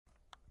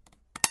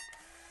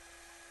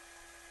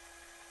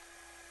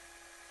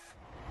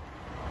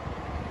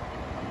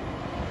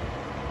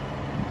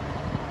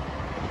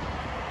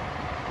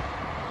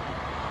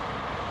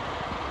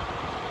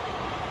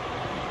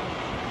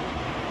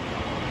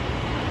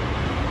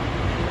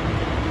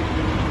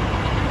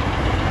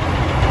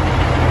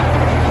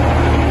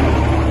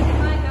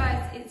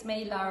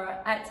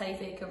at Tay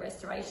Vehicle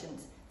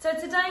Restorations. So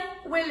today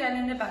we're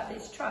learning about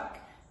this truck.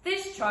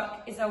 This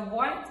truck is a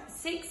white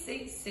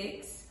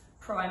 666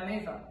 prime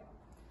mover.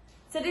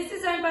 So this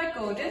is owned by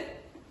Gordon.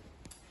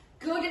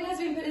 Gordon has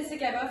been putting this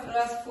together for the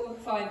last 4 or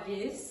 5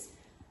 years.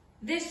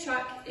 This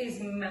truck is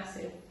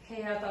massive.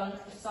 He has done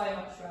so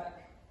much work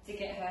to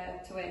get her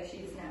to where she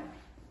is now.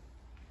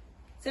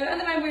 So at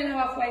the moment we're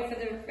halfway for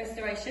the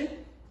restoration.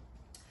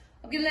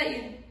 I'm going to let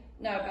you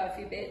know about a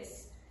few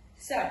bits.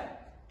 So,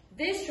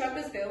 this truck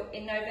was built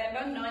in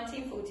November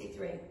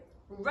 1943.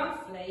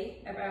 Roughly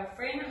about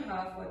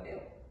 3.5 were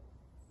built.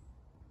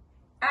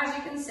 As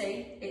you can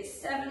see,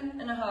 it's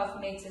 7.5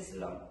 metres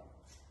long.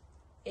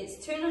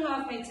 It's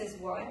 2.5 metres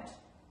wide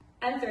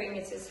and 3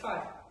 metres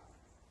high.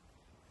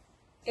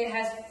 It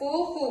has 4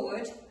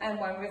 forward and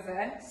 1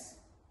 reverse,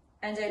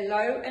 and a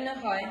low and a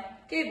high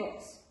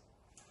gearbox.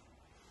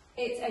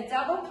 It's a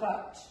double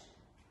clutch.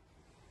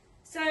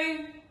 So,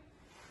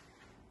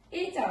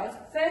 it does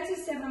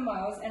 37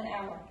 miles an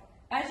hour.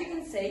 As you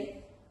can see,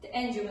 the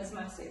engine was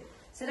massive.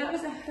 So that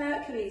was a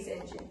Hercules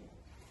engine.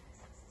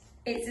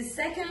 It's the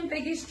second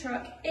biggest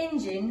truck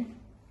engine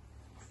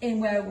in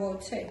World War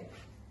II.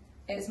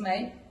 It was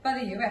made by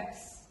the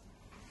US.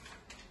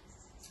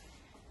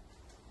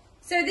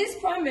 So this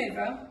prime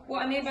mover,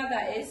 what I mean by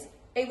that is,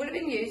 it would have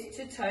been used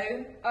to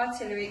tow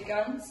artillery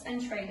guns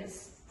and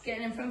trailers,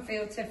 getting them from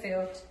field to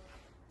field.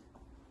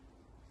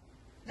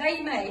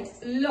 They made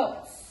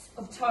lots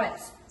of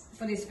types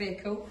for this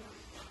vehicle.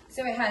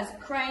 So it has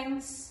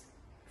cranes,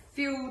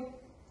 fuel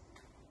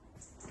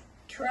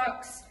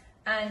trucks,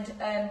 and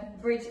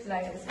bridge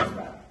layers as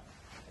well.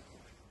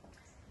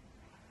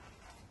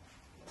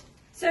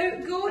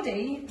 So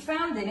Gordy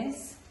found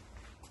this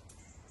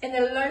in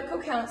the local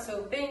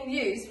council being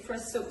used for a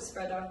salt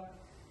spreader.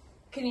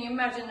 Can you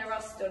imagine the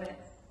rust on it?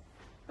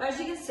 As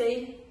you can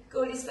see,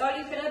 Gordy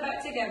slowly put her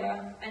back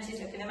together and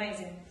she's looking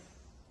amazing.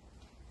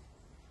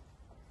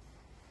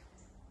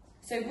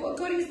 So what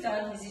Gordy's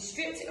done is he's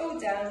stripped it all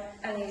down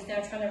and he's now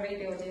trying to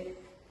rebuild it.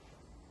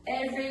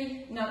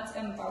 Every nut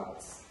and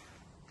bolt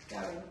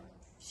going.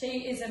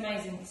 She is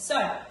amazing.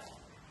 So,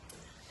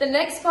 the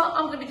next part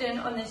I'm going to be doing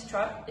on this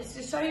truck is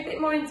to show you a bit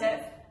more in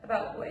depth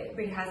about what it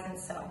really has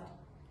inside.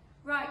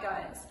 Right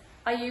guys,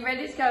 are you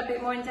ready to go a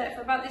bit more in depth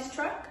about this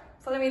truck?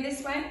 Follow me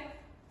this way.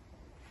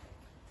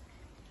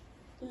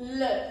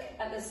 Look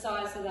at the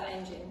size of that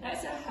engine.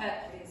 That's a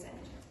Hercules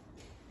engine.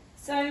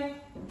 So,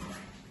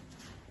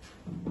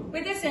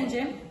 with this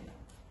engine,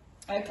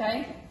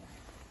 okay,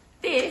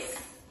 this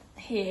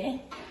here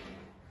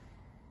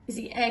is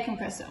the air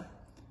compressor.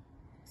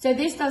 So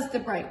this does the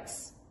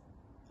brakes,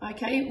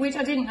 okay, which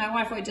I didn't know.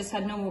 I thought it just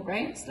had normal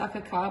brakes like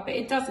a car, but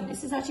it doesn't.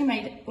 This is actually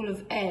made full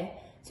of air.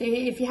 So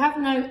if you have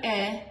no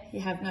air,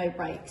 you have no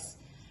brakes,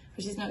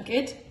 which is not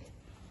good.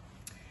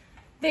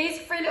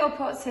 These 3 little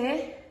pots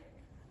here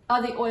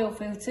are the oil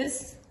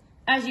filters.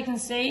 As you can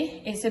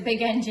see, it's a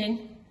big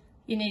engine.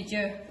 You need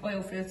your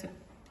oil filter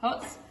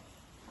pots.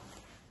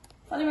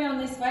 Follow me on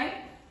this way.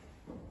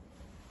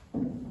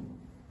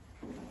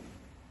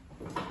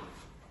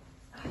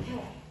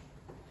 Okay.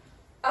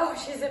 Oh,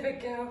 she's a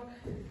big girl.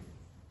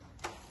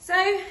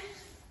 So,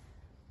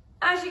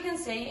 as you can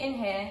see in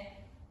here,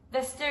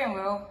 the steering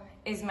wheel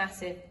is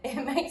massive. It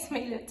makes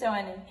me look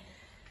tiny.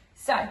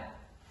 So,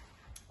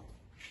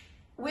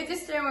 with the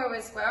steering wheel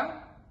as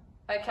well,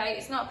 okay,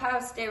 it's not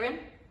power steering.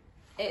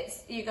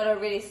 You've got to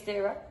really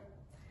steer up.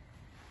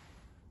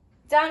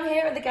 Down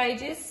here are the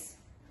gauges.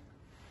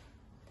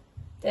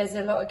 There's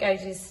a lot of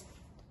gauges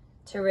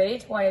to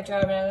read while you're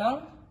driving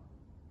along.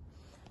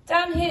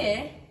 Down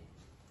here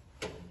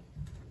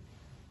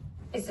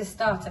is the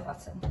starter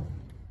button.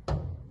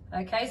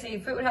 Okay, so your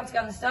foot would have to go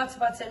on the starter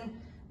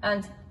button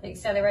and the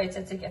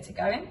accelerator to get it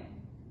going.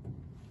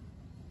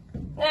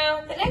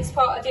 Now, the next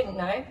part I didn't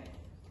know,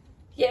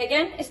 yet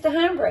again, it's the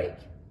handbrake.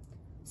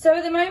 So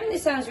at the moment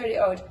this sounds really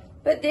odd,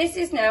 but this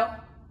is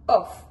now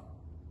off.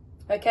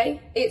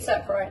 Okay, it's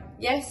upright.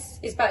 Yes,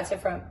 it's back to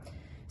front.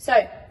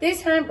 So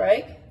this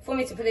handbrake, for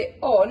me to put it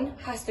on,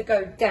 has to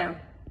go down.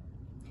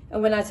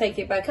 And when I take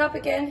it back up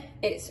again,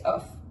 it's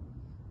off.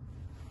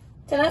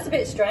 So that's a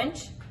bit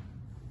strange.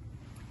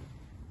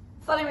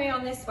 Follow me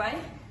on this way.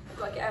 I've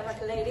got to get out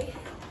like a lady.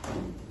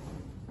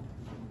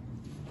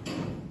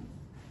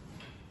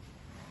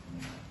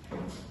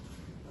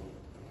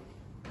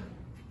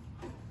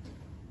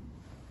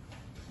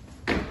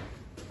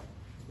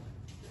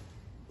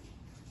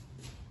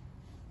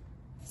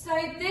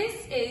 So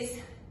this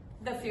is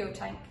the fuel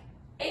tank.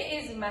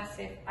 It is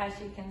massive, as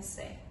you can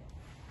see.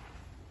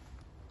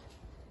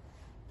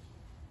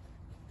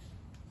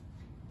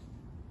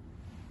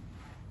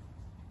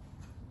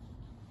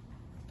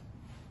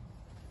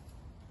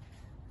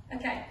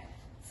 Okay,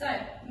 so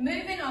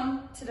moving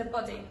on to the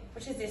body,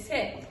 which is this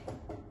here.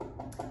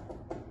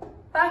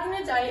 Back in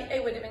the day,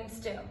 it would have been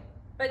steel,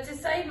 but to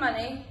save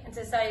money and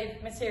to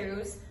save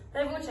materials,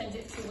 they will change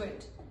it to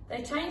wood. They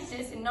changed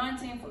this in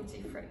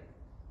 1943,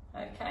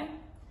 okay?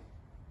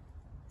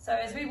 So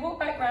as we walk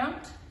back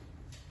round,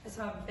 there's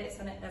some other bits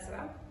on it as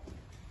well.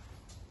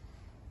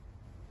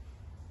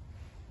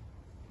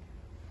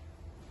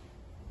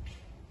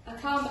 I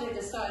can't believe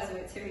the size of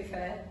it, to be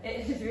fair.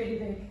 It is really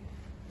big.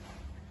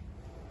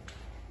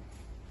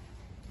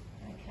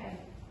 Okay.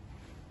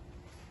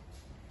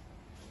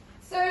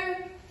 So,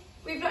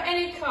 we've got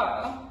any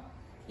car,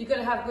 you've got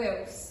to have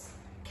wheels.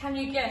 Can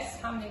you guess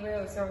how many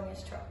wheels are on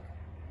this truck?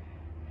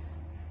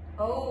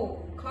 Oh,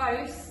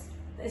 close.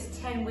 There's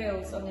 10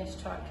 wheels on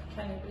this truck.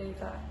 Can you believe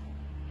that?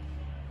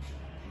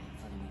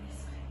 Follow me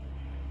this way.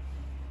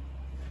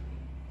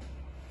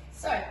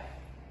 So,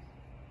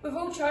 with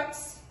all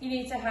trucks, you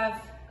need to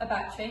have a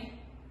battery.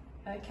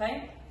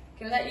 Okay? I'm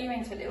going to let you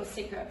into a little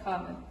secret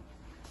apartment.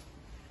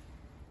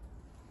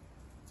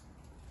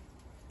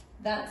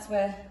 That's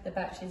where the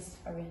batteries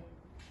are in.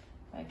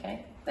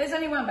 Okay? There's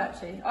only one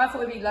battery. I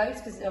thought it'd be loads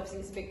because obviously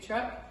it's a big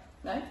truck.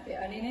 No, it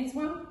only needs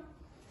one.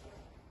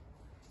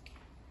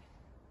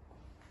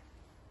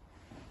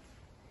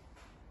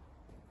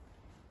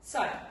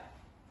 So,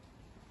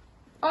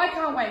 I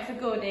can't wait for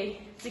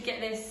Gordy to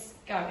get this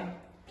going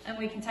and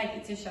we can take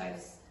it to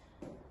shows.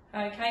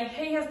 Okay,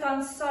 he has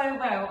done so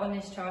well on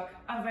this truck.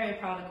 I'm very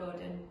proud of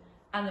Gordon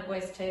and the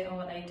boys too on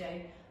what they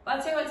do. But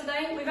I'll tell you what,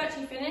 today we've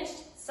actually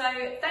finished. So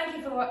thank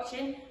you for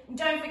watching. And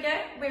don't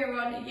forget, we're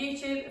on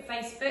YouTube,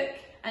 Facebook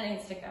and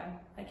Instagram.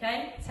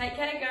 Okay, take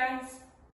care guys.